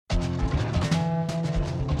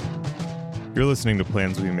You're listening to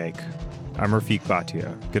Plans We Make. I'm Rafiq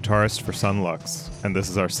Bhatia, guitarist for Son Lux, and this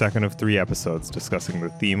is our second of 3 episodes discussing the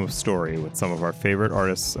theme of story with some of our favorite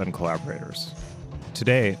artists and collaborators.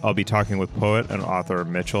 Today, I'll be talking with poet and author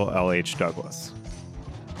Mitchell L.H. Douglas.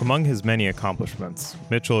 Among his many accomplishments,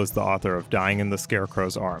 Mitchell is the author of Dying in the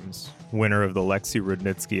Scarecrow's Arms, winner of the Lexi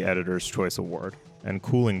Rudnitsky Editor's Choice Award, and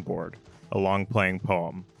Cooling Board, a long-playing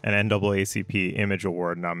poem, an NAACP Image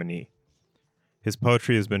Award nominee. His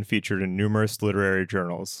poetry has been featured in numerous literary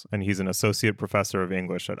journals, and he's an associate professor of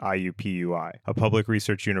English at IUPUI, a public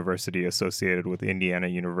research university associated with Indiana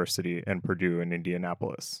University and Purdue in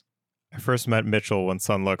Indianapolis. I first met Mitchell when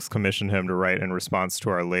Son Lux commissioned him to write in response to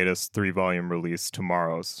our latest 3-volume release,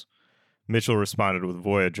 Tomorrows. Mitchell responded with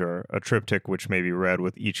Voyager, a triptych which may be read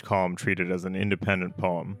with each column treated as an independent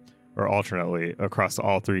poem, or alternately, across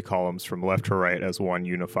all 3 columns from left to right as one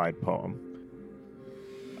unified poem.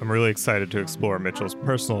 I'm really excited to explore Mitchell's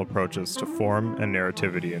personal approaches to form and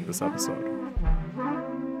narrativity in this episode.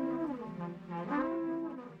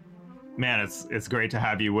 Man, it's great to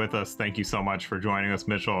have you with us. Thank you so much for joining us,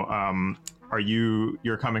 Mitchell.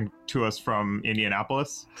 You're coming to us from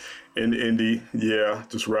Indianapolis? In Indy, yeah.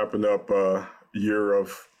 Just wrapping up a year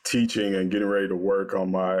of teaching and getting ready to work on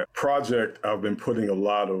my project. I've been putting a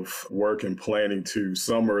lot of work and planning to.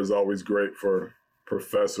 Summer is always great for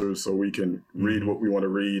professors so we can read what we want to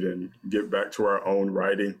read and get back to our own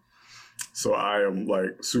writing. So I am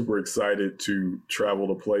super excited to travel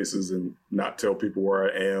to places and not tell people where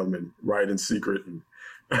I am and write in secret and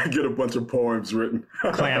get a bunch of poems written.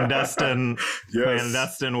 Clandestine. Yes.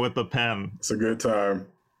 Clandestine with the pen. It's a good time.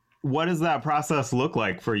 What does that process look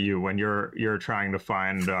like for you when you're trying to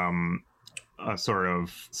find a sort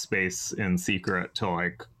of space in secret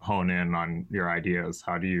to hone in on your ideas?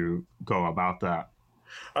 How do you go about that?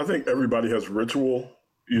 I think everybody has ritual.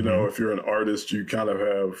 You know, if you're an artist, you kind of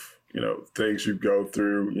have, things you go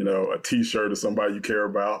through, a T-shirt of somebody you care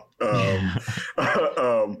about, a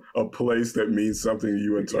place that means something to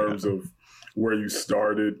you in terms of where you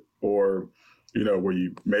started or, where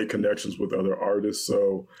you make connections with other artists.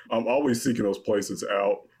 So I'm always seeking those places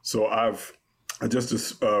out. So I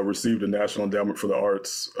just received a National Endowment for the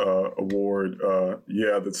Arts award.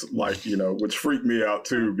 That's which freaked me out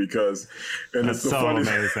too because, and that's it's the so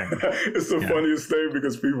funniest, amazing. It's the funniest thing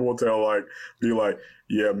because people will be like,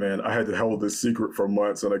 yeah, man, I had to hold this secret for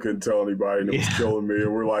months and I couldn't tell anybody and it was killing me.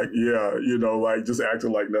 And we're like, just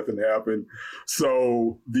acting like nothing happened.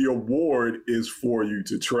 So the award is for you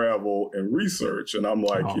to travel and research. And I'm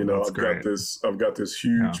like, I've got this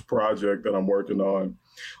huge project that I'm working on.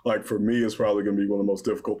 For me, it's probably going to be one of the most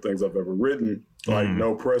difficult things I've ever written.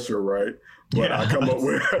 No pressure, right? But I come up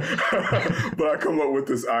with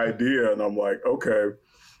this idea, and I'm like, okay.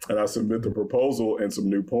 And I submit the proposal and some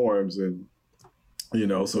new poems, and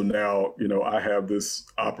so now I have this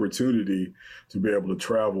opportunity to be able to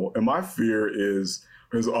travel. And my fear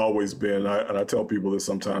has always been, and I tell people this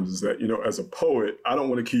sometimes, is that as a poet, I don't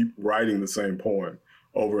want to keep writing the same poem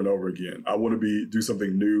over and over again. I want to do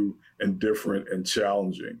something new and different and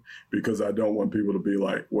challenging because I don't want people to be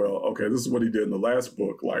like, well, okay, this is what he did in the last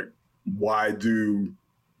book. Why do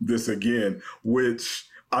this again? Which,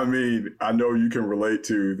 I know you can relate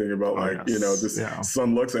to thinking about this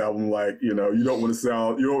Son Lux album, you don't want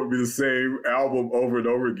to be the same album over and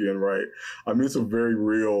over again, right? It's a very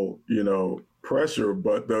real, pressure.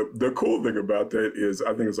 But the cool thing about that is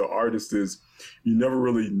I think as an artist is you never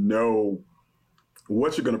really know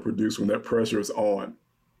what you're going to produce when that pressure is on.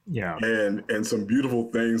 Yeah. And some beautiful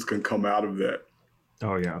things can come out of that.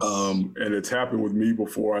 Oh yeah. And it's happened with me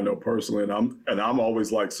before, I know personally, and I'm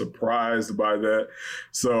always surprised by that.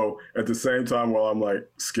 So at the same time, while I'm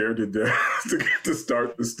scared to death to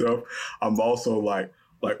start this stuff, I'm also I'm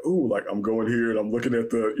going here and I'm looking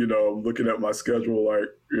at looking at my schedule,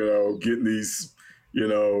 getting these,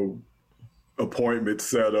 appointments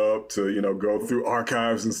set up to, go through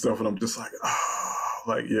archives and stuff. And I'm just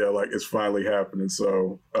it's finally happening.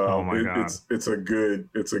 So it's a good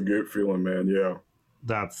feeling, man. Yeah.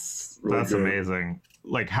 That's really amazing.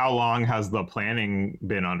 How long has the planning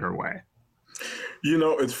been underway?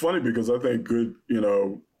 It's funny because I think good,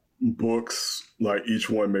 books, each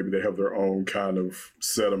one, maybe they have their own kind of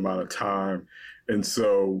set amount of time. And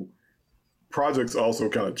so projects also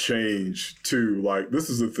kind of change too. This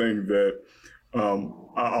is a thing that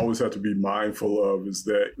I always have to be mindful of, is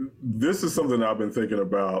that this is something I've been thinking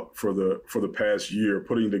about for the past year,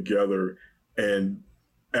 putting together, and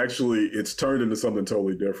actually it's turned into something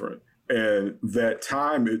totally different. And that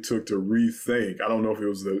time it took to rethink, I don't know if it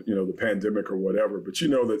was the pandemic or whatever, but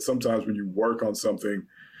that sometimes when you work on something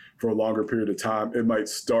for a longer period of time, it might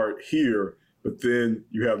start here but then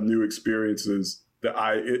you have new experiences that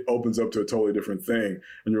it opens up to a totally different thing.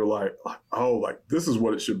 And you're like, oh, like this is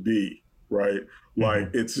what it should be, right? Like,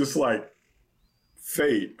 it's just like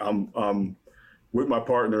fate. I'm with my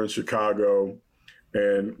partner in Chicago,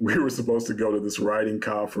 and we were supposed to go to this writing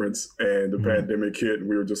conference, and the pandemic hit, and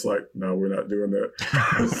we were just like, no, we're not doing that.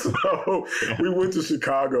 So we went to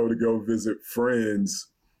Chicago to go visit friends,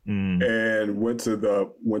 and went to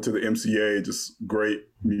the MCA, just great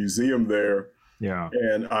museum there. Yeah.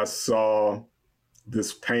 And I saw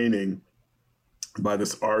this painting by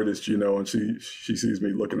this artist, you know, and she sees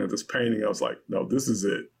me looking at this painting. I was like, no, this is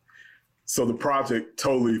it. So the project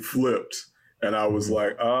totally flipped. And I was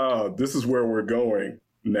like, this is where we're going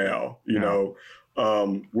now. You know,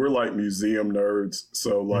 we're like museum nerds.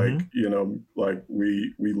 So like, you know, like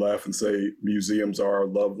we laugh and say museums are our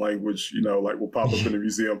love language. You know, like we'll pop up in a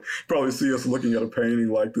museum, probably see us looking at a painting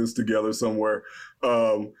like this together somewhere.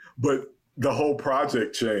 But the whole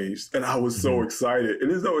project changed, and I was so excited.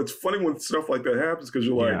 And it's funny when stuff like that happens, because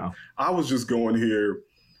you're like, I was just going here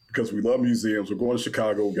because we love museums. We're going to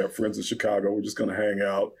Chicago. We got friends in Chicago. We're just going to hang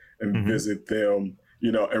out and visit them,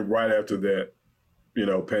 you know. And right after that, you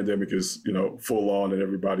know, pandemic is, you know, full on and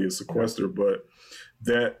everybody is sequestered. But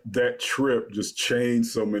that trip just changed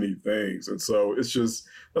so many things. And so it's just,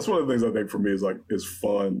 that's one of the things I think for me is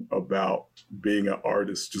fun about being an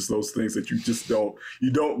artist. Just those things that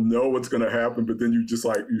you don't know what's going to happen, but then you just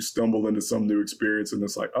like, you stumble into some new experience, and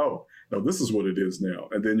it's like, oh, no, this is what it is now.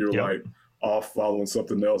 And then you're like off following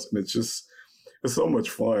something else. And it's so much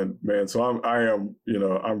fun, man. So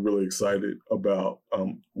I'm really excited about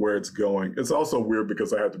where it's going. It's also weird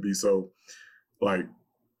because I have to be so like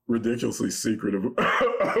ridiculously secretive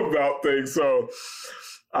about things. So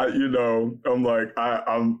I'm like,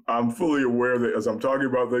 I'm fully aware that as I'm talking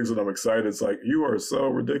about things and I'm excited, it's like, you are so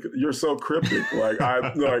ridiculous. You're so cryptic. Like,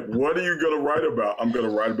 I'm like, what are you going to write about? I'm going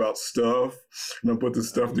to write about stuff. I'm going to put this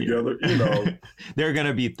stuff together, you know. There are going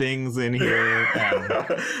to be things in here.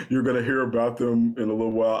 You're going to hear about them in a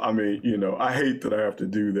little while. I mean, you know, I hate that I have to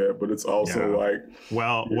do that, but it's also like.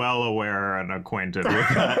 Well aware and acquainted with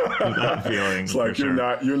that feeling. It's like,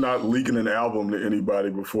 you're not leaking an album to anybody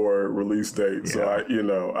before release date. So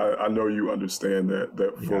I know you understand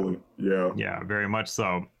that fully. Yeah, very much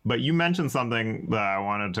so. But you mentioned something that I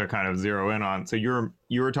wanted to kind of zero in on. So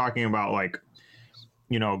you were talking about, like,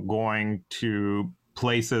 you know, going to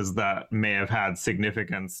places that may have had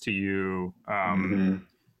significance to you,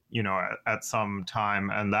 you know, at some time.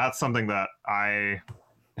 And that's something that I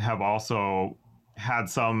have also had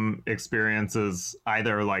some experiences,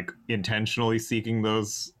 either like intentionally seeking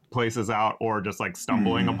those places out or just like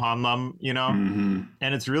stumbling upon them, you know.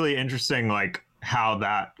 And it's really interesting, like, how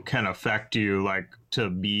that can affect you, like, to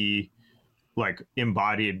be like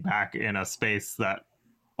embodied back in a space that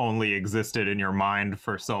only existed in your mind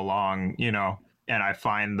for so long, you know. And I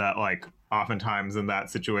find that, like, oftentimes in that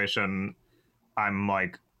situation, I'm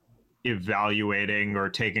like evaluating or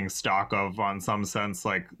taking stock of, on some sense,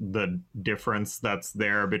 like the difference that's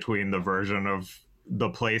there between the version of the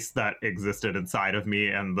place that existed inside of me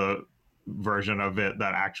and the version of it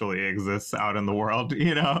that actually exists out in the world,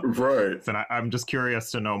 you know? Right. And I'm just curious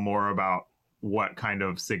to know more about what kind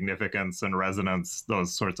of significance and resonance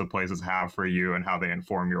those sorts of places have for you and how they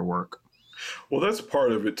inform your work. Well, that's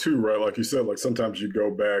part of it too, right? Like you said, like sometimes you go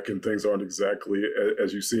back and things aren't exactly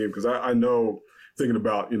as you see them. Because I know, thinking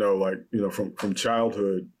about, you know, like, you know, from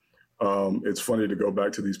childhood, it's funny to go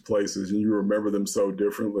back to these places and you remember them so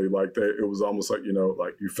differently. Like it was almost like, you know,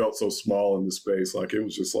 like you felt so small in the space, like it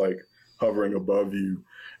was just like hovering above you,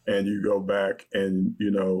 and you go back and,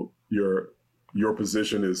 you know, your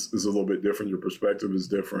position is a little bit different. Your perspective is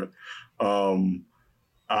different.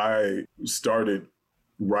 I started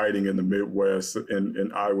writing in the Midwest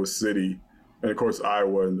in Iowa City. And of course,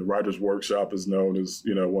 Iowa and the Writers Workshop is known as,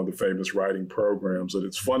 you know, one of the famous writing programs. And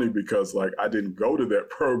it's funny because, like, I didn't go to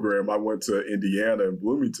that program. I went to Indiana and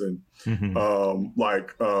Bloomington,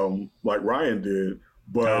 like Ryan did.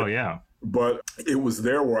 But, but it was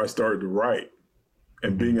there where I started to write.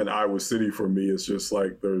 And being in Iowa City for me is just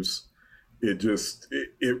like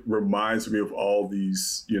it reminds me of all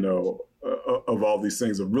these, you know, of all these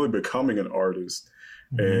things, of really becoming an artist.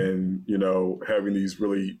 And, you know, having these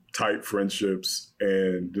really tight friendships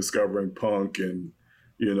and discovering punk and,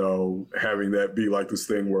 you know, having that be like this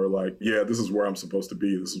thing where, like, yeah, this is where I'm supposed to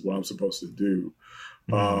be. This is what I'm supposed to do.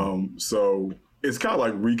 So it's kind of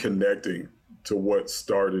like reconnecting to what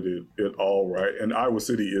started it all, right? And Iowa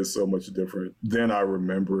City is so much different than I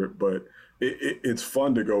remember it, but it's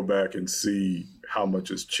fun to go back and see how much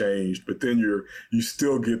has changed. But then you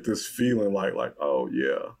still get this feeling like, oh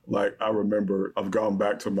yeah, like I remember I've gone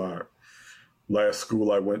back to last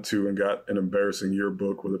school I went to and got an embarrassing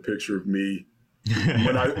yearbook with a picture of me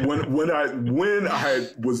when I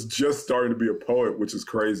was just starting to be a poet, which is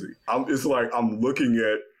crazy. It's like I'm looking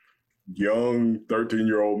at young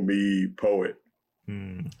 13-year-old me poet.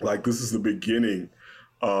 Like this is the beginning.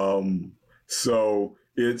 So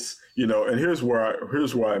it's, and here's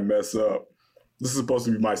where I mess up. This is supposed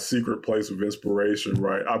to be my secret place of inspiration,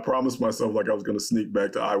 right? I promised myself like I was going to sneak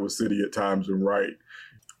back to Iowa City at times and write.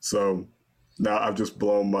 So now I've just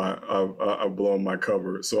I've blown my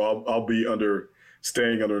cover. So I'll be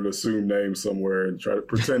staying under an assumed name somewhere and try to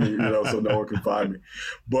pretend, so no one can find me.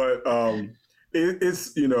 But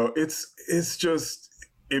it's just,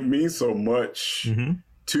 it means so much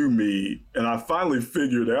to me. And I finally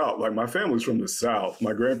figured out, like my family's from the South.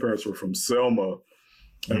 My grandparents were from Selma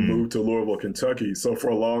and moved to Louisville, Kentucky. So for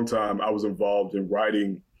a long time, I was involved in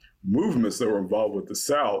writing movements that were involved with the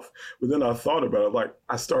South. But then I thought about it, like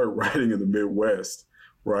I started writing in the Midwest,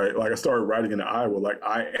 right? Like I started writing in Iowa. Like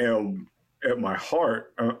I am, at my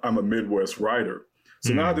heart, I'm a Midwest writer.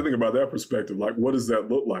 So now I have to think about that perspective. Like, what does that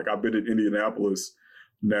look like? I've been in Indianapolis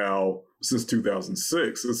now since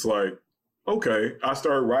 2006. It's like, okay, I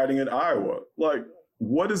started writing in Iowa. Like,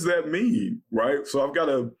 what does that mean, right? So I've got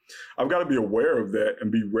to be aware of that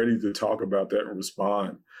and be ready to talk about that and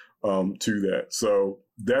respond to that. So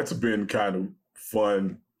that's been kind of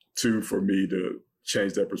fun too for me to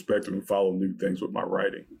change that perspective and follow new things with my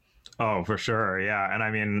writing. Oh, for sure, yeah. And I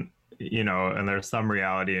mean, and there's some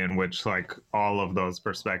reality in which like all of those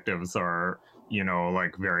perspectives are,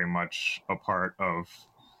 like very much a part of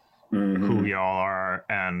who we all are,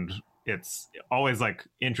 and it's always like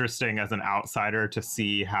interesting as an outsider to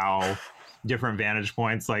see how different vantage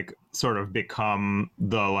points like sort of become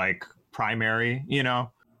the like primary,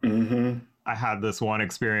 I had this one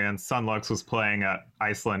experience. Sunlux was playing at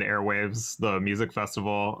Iceland Airwaves, the music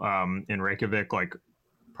festival in Reykjavik, like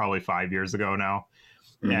probably 5 years ago now.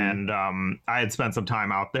 And I had spent some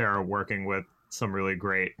time out there working with some really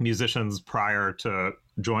great musicians prior to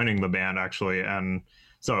joining the band, actually. And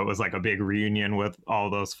so it was like a big reunion with all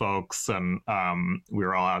those folks, and we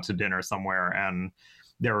were all out to dinner somewhere, and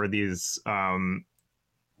there were these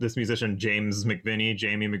this musician Jamie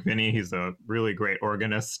McVinney. He's a really great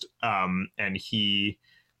organist, and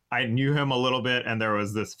I knew him a little bit, and there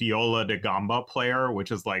was this viola da gamba player,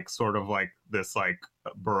 which is like sort of like this like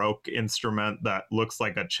Baroque instrument that looks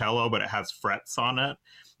like a cello, but it has frets on it,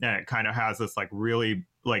 and it kind of has this like really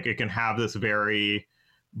like it can have this very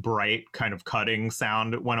bright kind of cutting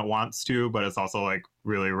sound when it wants to, but it's also like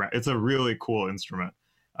it's a really cool instrument.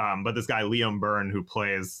 But this guy Liam Byrne, who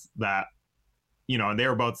plays that, and they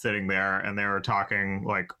were both sitting there and they were talking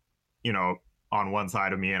like, on one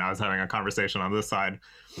side of me, and I was having a conversation on this side.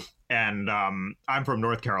 And I'm from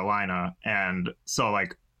North Carolina, and so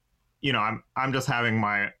like, I'm just having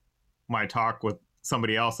my talk with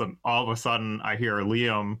somebody else, and all of a sudden I hear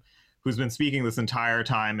Liam, who's been speaking this entire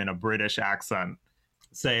time in a British accent,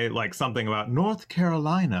 say like something about North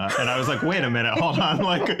Carolina, and I was like, wait a minute, hold on,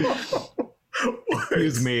 like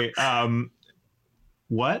excuse me,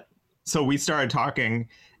 what? So we started talking,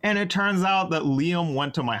 and it turns out that Liam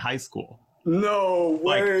went to my high school. No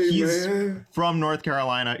way, like he's man. From North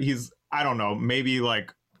Carolina. He's, I don't know, maybe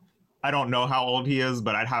like, I don't know how old he is,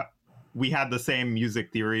 but we had the same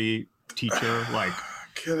music theory teacher, like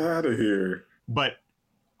get out of here. But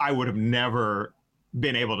I would have never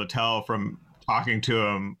been able to tell from talking to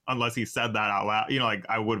him unless he said that out loud. Like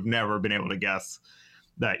I would have never been able to guess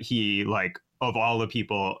that he, like, of all the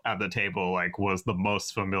people at the table, like was the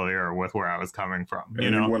most familiar with where I was coming from.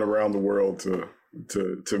 And you went around the world to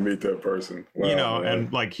meet that person. Wow,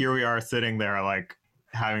 and like here we are sitting there like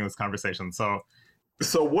having this conversation. So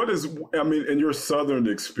what is, I mean, in your Southern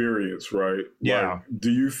experience, right? Yeah. Like,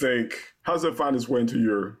 do you think, how does that find its way into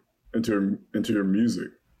your music?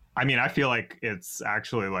 I mean, I feel like it's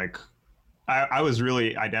actually like, I was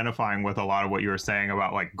really identifying with a lot of what you were saying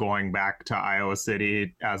about like going back to Iowa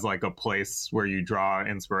City as like a place where you draw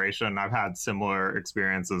inspiration. I've had similar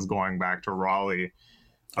experiences going back to Raleigh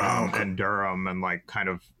and Durham, and like kind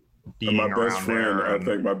of being and my best around friend, there. I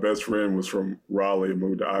think my best friend was from Raleigh and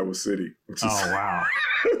moved to Iowa City. Which is, wow.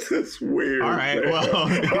 It's weird. All right, man. well,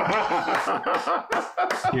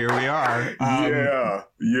 here we are.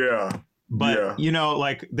 Yeah. But,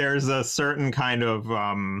 like there's a certain kind of,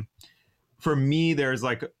 for me, there's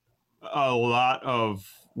like a lot of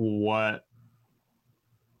what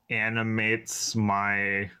animates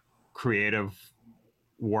my creative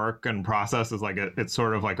work and process is like, it's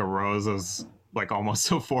sort of like arose as like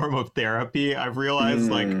almost a form of therapy. I've realized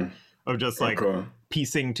like of just like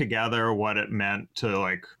piecing together what it meant to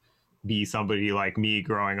like be somebody like me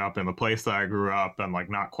growing up in the place that I grew up and like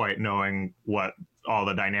not quite knowing what all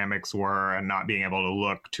the dynamics were and not being able to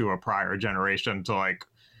look to a prior generation to like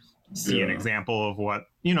see an example of what,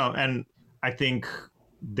 you know, and I think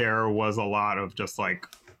there was a lot of just like,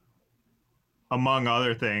 among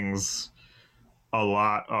other things, a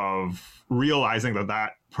lot of realizing that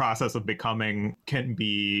that process of becoming can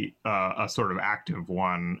be a sort of active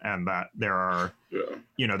one, and that there are,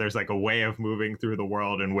 you know, there's like a way of moving through the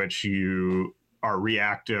world in which you are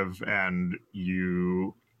reactive and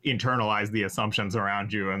you internalize the assumptions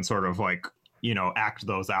around you and sort of like, you know, act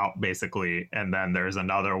those out basically. And then there's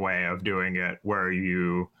another way of doing it where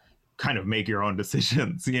you kind of make your own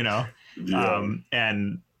decisions, you know?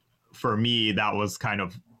 And for me, that was kind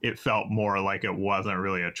of, it felt more like it wasn't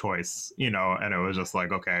really a choice, you know, and it was just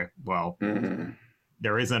like, okay, well,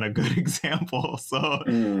 there isn't a good example, so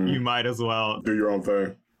you might as well do your own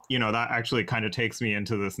thing. You know, that actually kind of takes me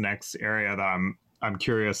into this next area that I'm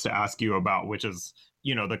curious to ask you about, which is,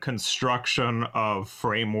 you know, the construction of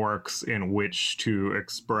frameworks in which to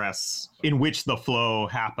express, in which the flow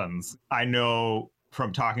happens. I know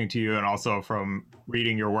from talking to you and also from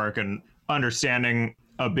reading your work and understanding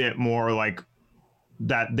a bit more like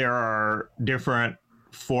that there are different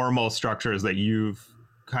formal structures that you've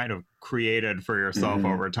kind of created for yourself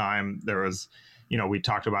over time. There was, you know, we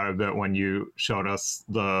talked about it a bit when you showed us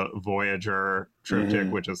the Voyager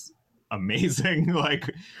triptych, which is amazing. Like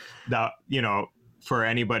that, you know, for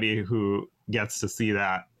anybody who gets to see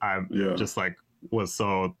that, I just like was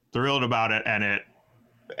so thrilled about it. And it,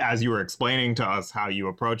 as you were explaining to us how you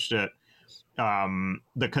approached it,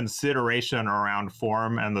 the consideration around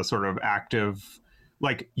form and the sort of active,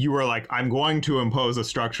 like you were like, I'm going to impose a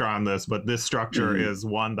structure on this, but this structure is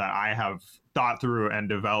one that I have thought through and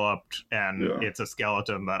developed, and it's a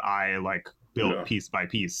skeleton that I like built piece by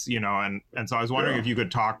piece, you know? And so I was wondering if you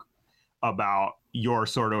could talk about your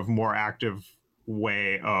sort of more active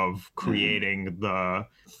way of creating the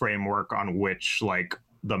framework on which like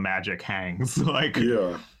the magic hangs. Like,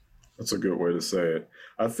 yeah, that's a good way to say it.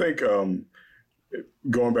 I think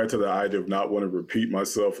going back to the idea of not wanting to repeat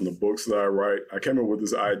myself in the books that I write, I came up with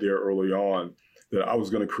this idea early on that I was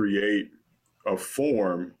going to create a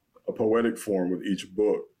form, a poetic form with each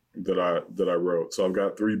book that I wrote. So I've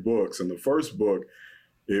got 3 books. And the first book,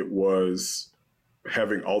 it was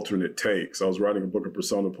having alternate takes. I was writing a book of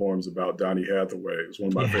persona poems about Donny Hathaway. It was one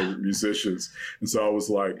of my favorite musicians. And so I was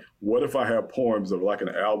like, what if I have poems that are like an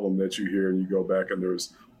album that you hear and you go back and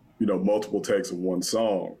there's, you know, multiple takes of one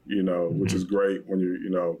song, you know, which is great when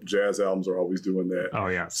you know, jazz albums are always doing that. Oh,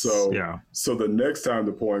 yeah. So the next time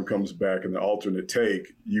the poem comes back in the alternate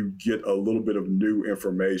take, you get a little bit of new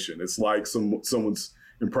information. It's like someone's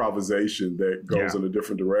improvisation that goes in a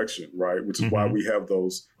different direction, right? Which is why we have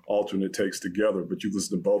those alternate takes together, but you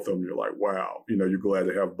listen to both of them, you're like, wow, you know, you're glad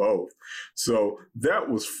to have both. So that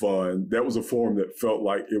was fun. That was a form that felt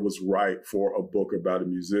like it was right for a book about a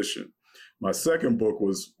musician. My second book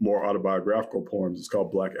was more autobiographical poems. It's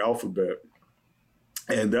called Black Alphabet.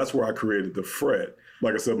 And that's where I created the fret.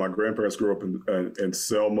 Like I said, my grandparents grew up in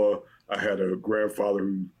Selma. I had a grandfather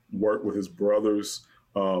who worked with his brothers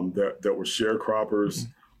that were sharecroppers.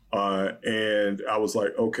 And I was like,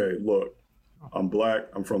 okay, look, I'm Black,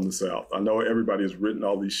 I'm from the South. I know everybody has written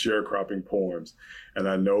all these sharecropping poems, and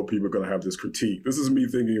I know people are going to have this critique. This is me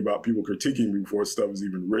thinking about people critiquing me before stuff is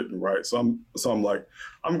even written, right? So I'm like,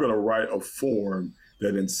 I'm going to write a form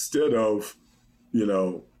that instead of, you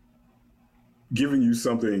know, giving you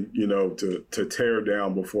something, you know, to tear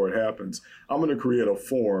down before it happens, I'm going to create a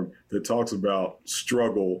form that talks about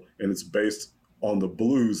struggle, and it's based on the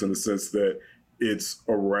blues in the sense that it's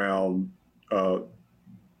around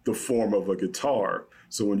the form of a guitar.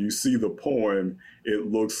 So when you see the poem, it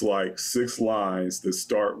looks like 6 lines that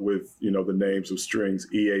start with, you know, the names of strings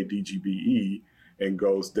E, A, D, G, B, E, and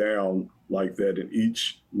goes down like that. And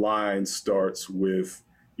each line starts with,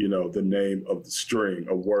 you know, the name of the string,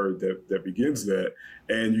 a word that begins that.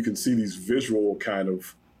 And you can see these visual kind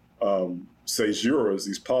of caesuras,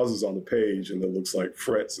 these pauses on the page, and it looks like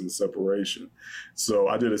frets and separation. So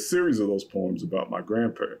I did a series of those poems about my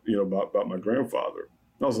grandparent, you know, about my grandfather.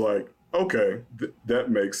 I was like, okay,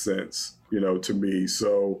 that makes sense, you know, to me.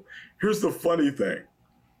 So here's the funny thing.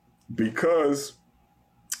 Because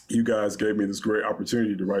you guys gave me this great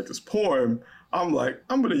opportunity to write this poem, I'm like,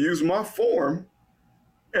 I'm going to use my form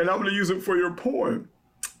and I'm going to use it for your poem.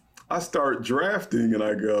 I start drafting and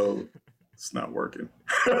I go, it's not working.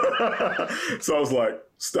 So I was like,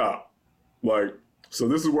 stop. Like, so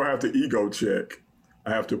this is where I have to ego check. I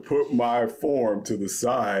have to put my form to the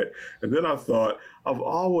side. And then I thought, I've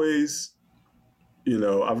always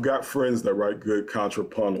I've got friends that write good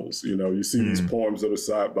contrapuntals. You see these poems that are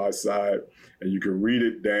side by side, and you can read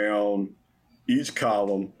it down each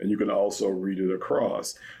column, and you can also read it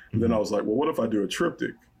across. And then I was like, well, what if I do a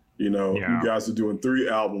triptych? You guys are doing 3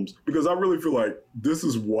 albums, because I really feel like this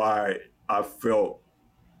is why I felt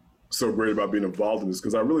so great about being involved in this,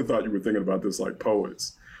 because I really thought you were thinking about this like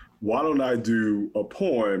poets. Why don't I do a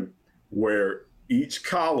poem where each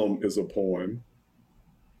column is a poem,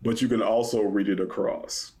 but you can also read it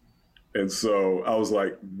across? And so I was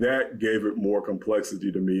like, that gave it more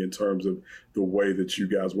complexity to me in terms of the way that you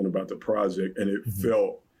guys went about the project, and it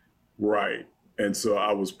felt right. And so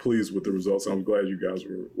I was pleased with the results. I'm glad you guys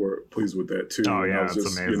were pleased with that too. Oh, yeah, I was that's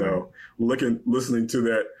just, amazing. Listening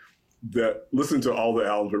to listening to all the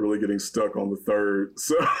albums, but really getting stuck on the third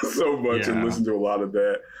so much, and listening to a lot of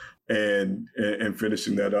that and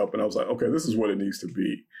finishing that up. And I was like, okay, this is what it needs to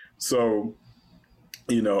be. So,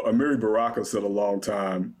 Amiri Baraka said a long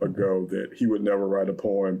time ago that he would never write a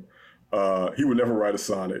poem. He would never write a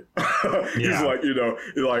sonnet. He's like,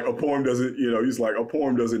 a poem doesn't, he's like, a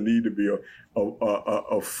poem doesn't need to be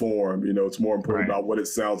a form. It's more important about what it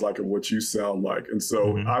sounds like and what you sound like. And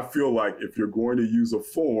so I feel like if you're going to use a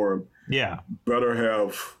form, better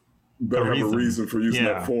have a reason for using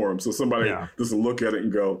that form. So somebody doesn't look at it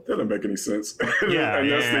and go, that doesn't make any sense. And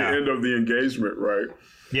that's the end of the engagement, right?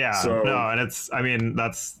 Yeah. So, no, and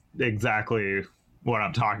that's exactly what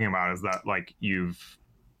I'm talking about, is that like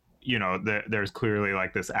there's clearly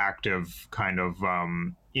like this active kind of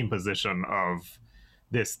imposition of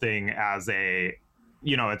this thing as a,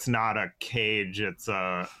 it's not a cage, it's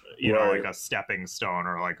a, like a stepping stone,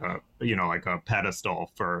 or like a, like a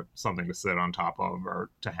pedestal for something to sit on top of or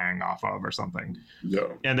to hang off of or something. Yeah.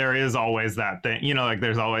 And there is always that thing, like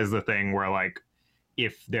there's always the thing where like,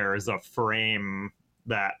 if there's a frame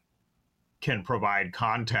that can provide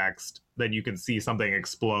context, then you can see something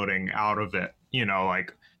exploding out of it,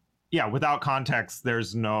 like, without context,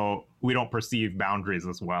 we don't perceive boundaries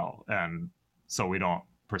as well. And so we don't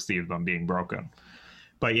perceive them being broken.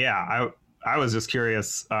 But I was just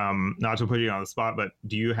curious, not to put you on the spot, but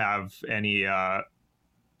do you have any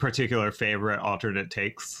particular favorite alternate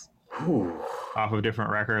takes off of different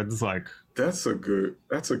records? Like, that's a good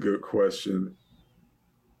question.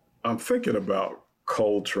 I'm thinking about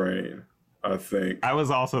Coltrane. I think I was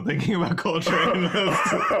also thinking about Coltrane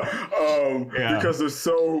because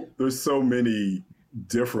there's so many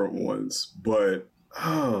different ones, but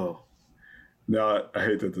now I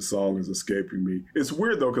hate that the song is escaping me. It's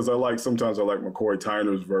weird though, because sometimes I like McCoy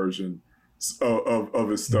Tyner's version of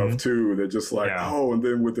his stuff too. They're just like, and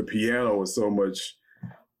then with the piano is so much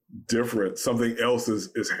different. Something else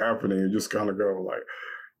is happening. You just kind of go like,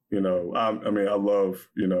 I love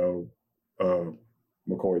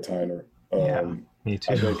McCoy Tyner. Me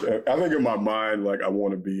too. I think in my mind, like I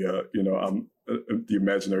want to be I'm the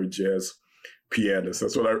imaginary jazz pianist.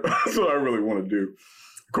 That's what I really want to do.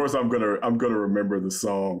 Of course, I'm gonna remember the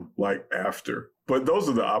song like after. But those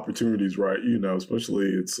are the opportunities, right? Especially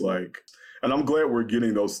it's like, and I'm glad we're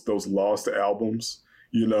getting those lost albums,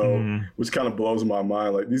 which kind of blows my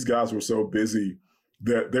mind. Like these guys were so busy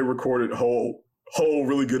that they recorded whole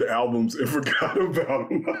really good albums and forgot about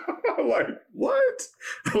them. Like, what?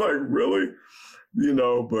 Like, really?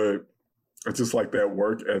 But it's just like that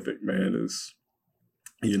work ethic, man, is,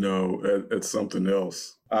 it's something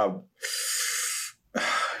else.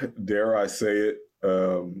 Dare I say it?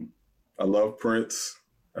 I love Prince.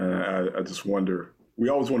 And I just wonder, we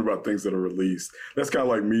always wonder about things that are released. That's kind of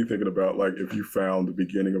like me thinking about like if you found the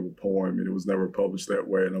beginning of a poem and it was never published that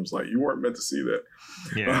way, and I was like, you weren't meant to see that.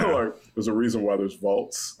 Like there's a reason why there's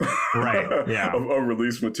vaults, right? Yeah, of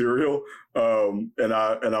unreleased material. And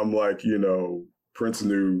I'm like, Prince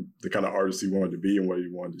knew the kind of artist he wanted to be and what he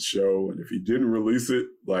wanted to show, and if he didn't release it,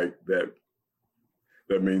 like that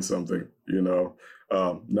means something.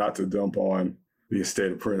 Not to dump on the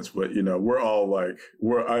estate of Prince, but we're all like,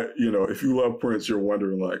 if you love Prince, you're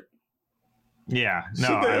wondering like,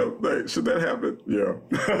 should that happen?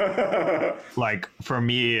 Yeah. Like for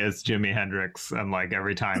me, it's Jimi Hendrix, and like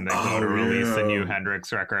every time they go to release a new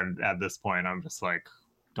Hendrix record, at this point, I'm just like,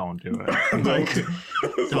 don't do it. Like,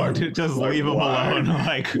 don't do, just like, leave him alone.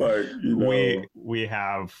 Like we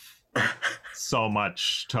have so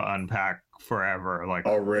much to unpack forever, like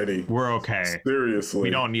already. We're okay. Seriously. We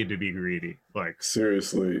don't need to be greedy. Like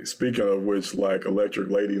seriously. Speaking of which, like Electric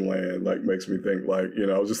Ladyland like makes me think like,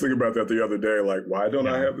 I was just thinking about that the other day, like why don't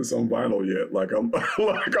I have this on vinyl yet? Like I'm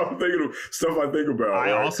thinking of stuff I think about.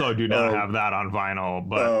 I also do not have that on vinyl,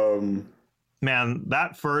 but man,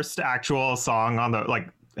 that first actual song on the like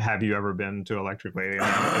Have You Ever Been to Electric Ladyland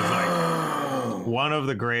is like one of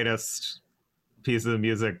the greatest pieces of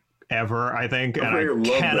music ever, I think. And I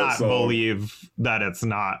I cannot believe that it's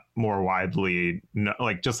not more widely,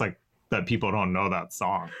 like, just like that people don't know that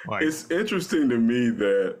song. Like, it's interesting to me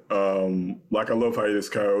that, like, I love Hiatus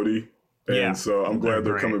Coyote. And so I'm glad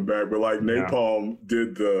they're coming back. But like Napalm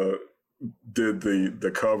did the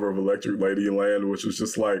cover of Electric Ladyland, which was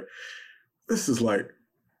just like, this is like,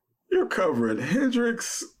 you're covering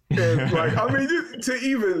Hendrix. And like, I mean, to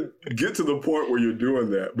even get to the point where you're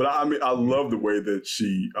doing that. But I mean, I love the way that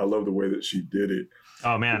she did it.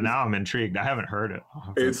 Oh man, now I'm intrigued. I haven't heard it.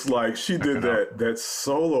 It's like she did that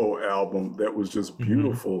solo album that was just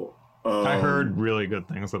beautiful. I heard really good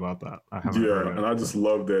things about that. I haven't heard it. And I just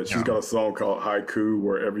love that. She's got a song called Haiku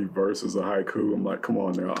where every verse is a haiku. I'm like, come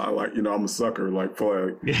on now. I like, I'm a sucker. Like, for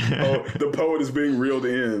like, oh, the poet is being reeled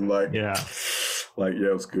in. Like, like,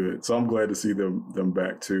 it's good. So I'm glad to see them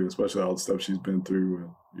back too, especially all the stuff she's been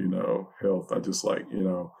through and, health. I just like,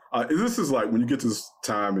 this is like when you get to this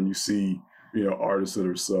time and you see, artists that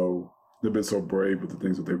are they've been so brave with the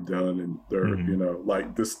things that they've done, and they're,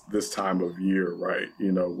 like this time of year, right?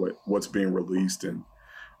 What's being released, and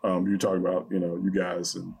you're talking about, you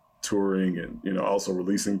guys and touring, and also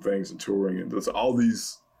releasing things and touring, and there's all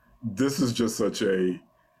these. This is just such a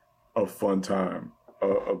fun time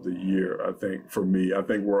of the year. I think for me, I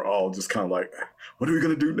think we're all just kind of like, what are we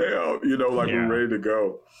gonna do now? We're ready to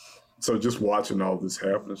go. So just watching all this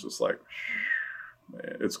happen, it's just like,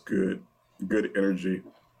 man, it's good energy.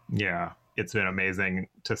 Yeah, it's been amazing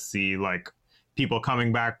to see like people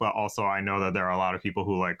coming back, but also I know that there are a lot of people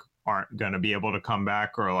who like aren't going to be able to come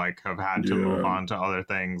back or like have had to move on to other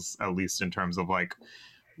things, at least in terms of like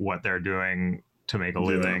what they're doing to make a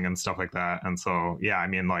living and stuff like that. And so, I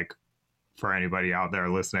mean, like for anybody out there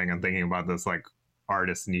listening and thinking about this, like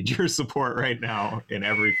artists need your support right now in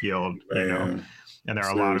every field, and there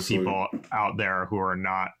are a lot of people out there who are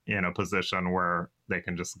not in a position where they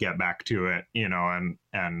can just get back to it, and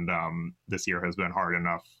this year has been hard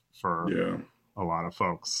enough for a lot of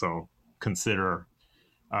folks. So consider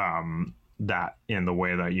that in the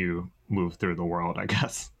way that you move through the world, I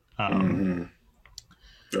guess. But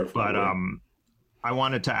I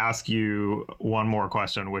wanted to ask you one more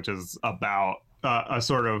question, which is about a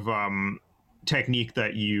sort of technique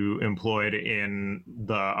that you employed in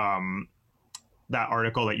the that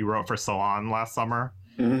article that you wrote for Salon last summer,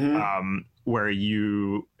 where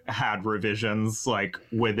you had revisions like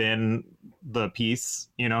within the piece,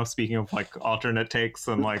 speaking of like alternate takes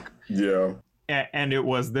and like, and it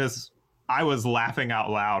was this, I was laughing out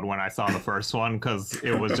loud when I saw the first one, because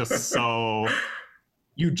it was just so,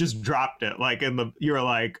 you just dropped it. Like you were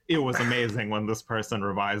like, it was amazing when this person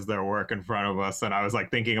revised their work in front of us. And I was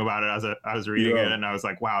like thinking about it as I was reading it, and I was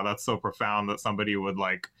like, wow, that's so profound that somebody would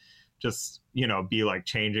like just, be like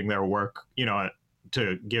changing their work,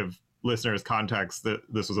 to give listeners context that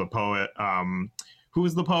this was a poet. Who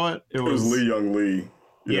was the poet? It was Lee Young Lee.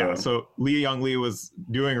 Yeah. So Lee Young Lee was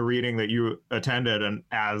doing a reading that you attended, and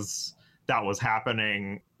as that was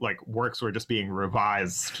happening, like works were just being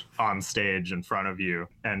revised on stage in front of you,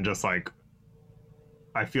 and just like,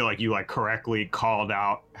 I feel like you like correctly called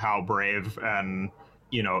out how brave and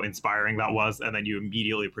inspiring that was, and then you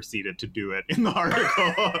immediately proceeded to do it in the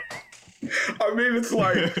article. I mean, it's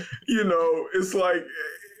like, it's like,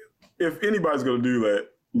 if anybody's going to do that,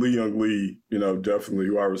 Lee Young Lee, definitely,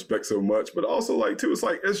 who I respect so much, but also like, too, it's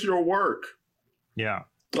like, it's your work. Yeah.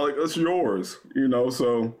 Like, it's yours,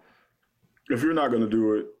 so if you're not going to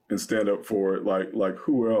do it and stand up for it, like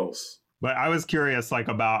who else? But I was curious, like,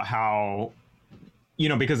 about how,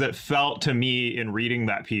 because it felt to me in reading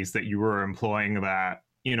that piece that you were employing that,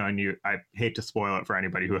 and I hate to spoil it for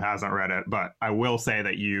anybody who hasn't read it, but I will say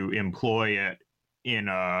that you employ it in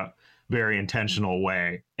a very intentional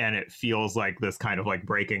way, and it feels like this kind of like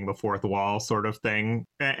breaking the fourth wall sort of thing.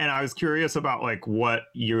 And I was curious about like what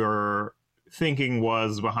your thinking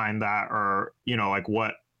was behind that, or like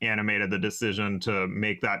what animated the decision to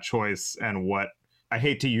make that choice, and what, I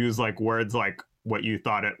hate to use like words like what you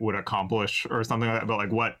thought it would accomplish or something like that, but like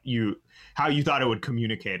how you thought it would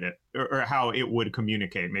communicate it, or how it would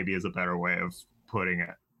communicate, maybe is a better way of putting it.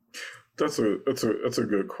 That's a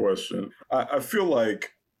good question. I feel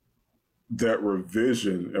like that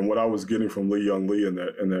revision and what I was getting from Lee Young Lee in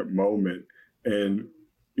that moment, and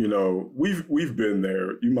we've been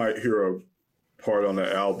there. You might hear a part on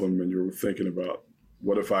the album and you're thinking about,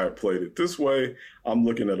 what if I had played it this way? I'm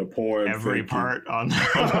looking at a poem. Every part on the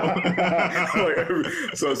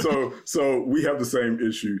album. So we have the same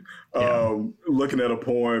issue. Looking at a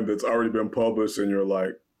poem that's already been published, and you're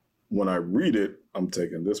like, when I read it, I'm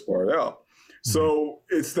taking this part out. So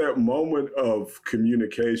it's that moment of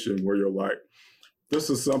communication where you're like, this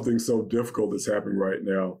is something so difficult that's happening right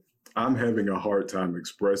now. I'm having a hard time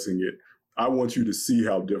expressing it. I want you to see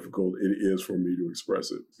how difficult it is for me to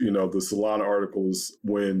express it. You know, the Solana articles,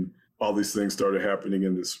 when all these things started happening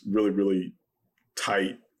in this really, really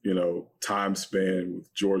tight, you know, time span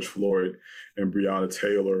with George Floyd and Breonna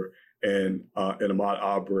Taylor and Ahmaud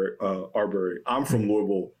Arbery. I'm from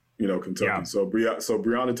Louisville, you know, Kentucky. Yeah. So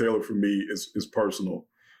Breonna Taylor for me is personal.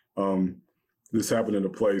 This happened in a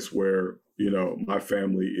place where, you know, my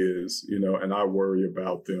family is, you know, and I worry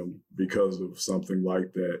about them because of something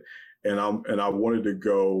like that. And I wanted to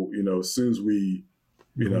go, you know, as soon as we,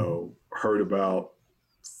 you know, heard about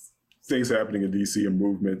things happening in DC and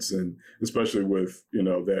movements, and especially with, you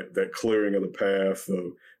know, that clearing of the path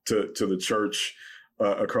to the church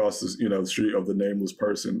across the, you know, the street of the nameless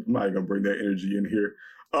person. I'm not even gonna bring that energy in here.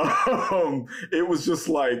 It was just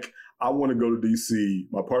like, I want to go to DC.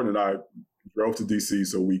 My partner and I drove to DC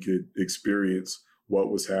so we could experience what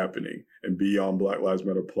was happening and be on Black Lives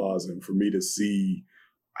Matter Plaza, and for me to see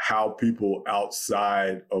how people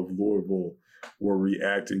outside of Louisville were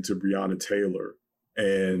reacting to Breonna Taylor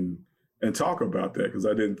and talk about that, because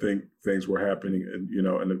I didn't think things were happening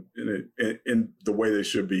in the way they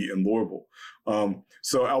should be in Louisville.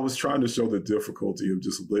 So I was trying to show the difficulty of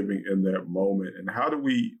just living in that moment, and how do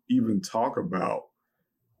we even talk about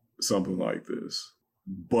something like this?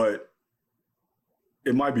 But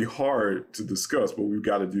it might be hard to discuss, but we've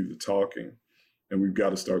got to do the talking, and we've got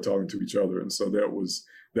to start talking to each other. And so that was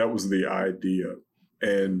the idea,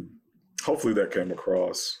 and hopefully that came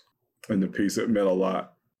across in the piece. It meant a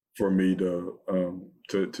lot for me to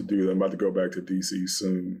do that. I'm about to go back to DC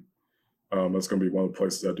soon. That's going to be one of the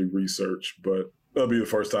places I do research, but that'll be the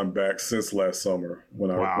first time back since last summer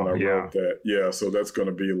when I wrote that. Yeah, so that's going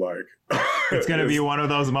to be like it's going to be one of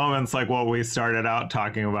those moments like what we started out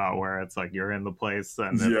talking about, where it's like you're in the place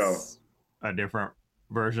and it's a different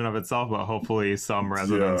version of itself, but hopefully some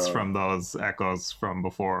resonance from those echoes from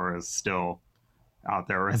before is still out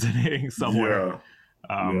there resonating somewhere.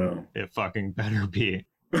 It fucking better be.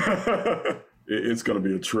 It's going to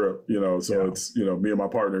be a trip, you know. So it's, you know, me and my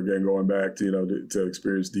partner again going back to, you know, to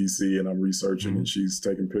experience DC, and I'm researching and she's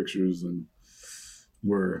taking pictures, and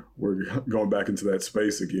we're going back into that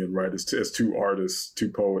space again, right? It's two artists, two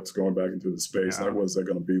poets going back into the space. And what's that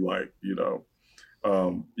going to be like, you know?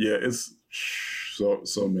 It's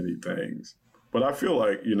so many things. But I feel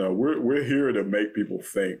like, you know, we're here to make people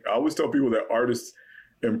think. I always tell people that artists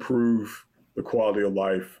improve the quality of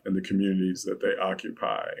life in the communities that they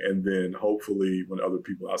occupy. And then hopefully when other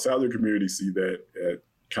people outside their community see that, it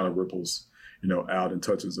kind of ripples, you know, out and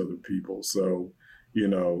touches other people. So, you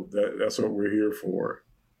know, that's what we're here for,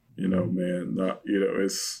 you know, man. Not, you know,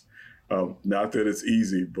 it's not that it's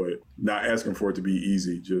easy, but not asking for it to be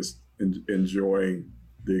easy, just enjoying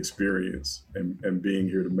the experience and being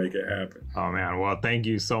here to make it happen. Oh man, well, thank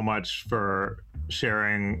you so much for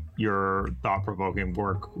sharing your thought-provoking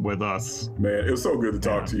work with us. Man, it was so good to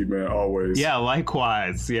talk to you, man, always. Yeah,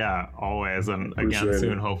 likewise. Yeah, always. And appreciate again,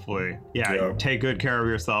 soon, hopefully. Yeah, take good care of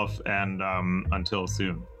yourself, and until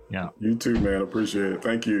soon. Yeah. You too, man. Appreciate it.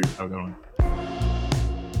 Thank you. Have a good one.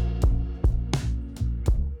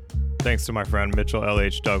 Thanks to my friend Mitchell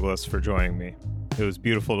L.H. Douglas for joining me. It was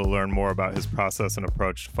beautiful to learn more about his process and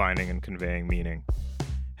approach to finding and conveying meaning.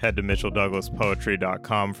 Head to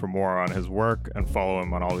mitchelldouglaspoetry.com for more on his work, and follow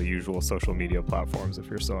him on all the usual social media platforms if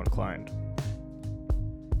you're so inclined.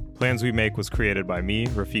 Plans We Make was created by me,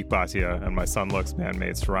 Rafiq Bhatia, and my Sunlux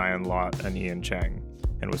bandmates Ryan Lott and Ian Chang,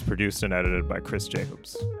 and was produced and edited by Chris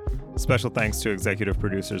Jacobs. Special thanks to executive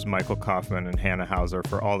producers Michael Kaufman and Hannah Hauser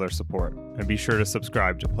for all their support, and be sure to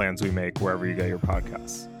subscribe to Plans We Make wherever you get your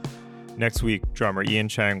podcasts. Next week, drummer Ian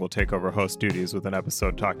Chang will take over host duties with an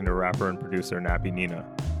episode talking to rapper and producer Nappy Nina.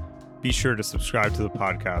 Be sure to subscribe to the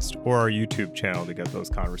podcast or our YouTube channel to get those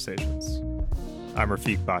conversations. I'm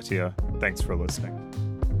Rafiq Bhatia. Thanks for listening.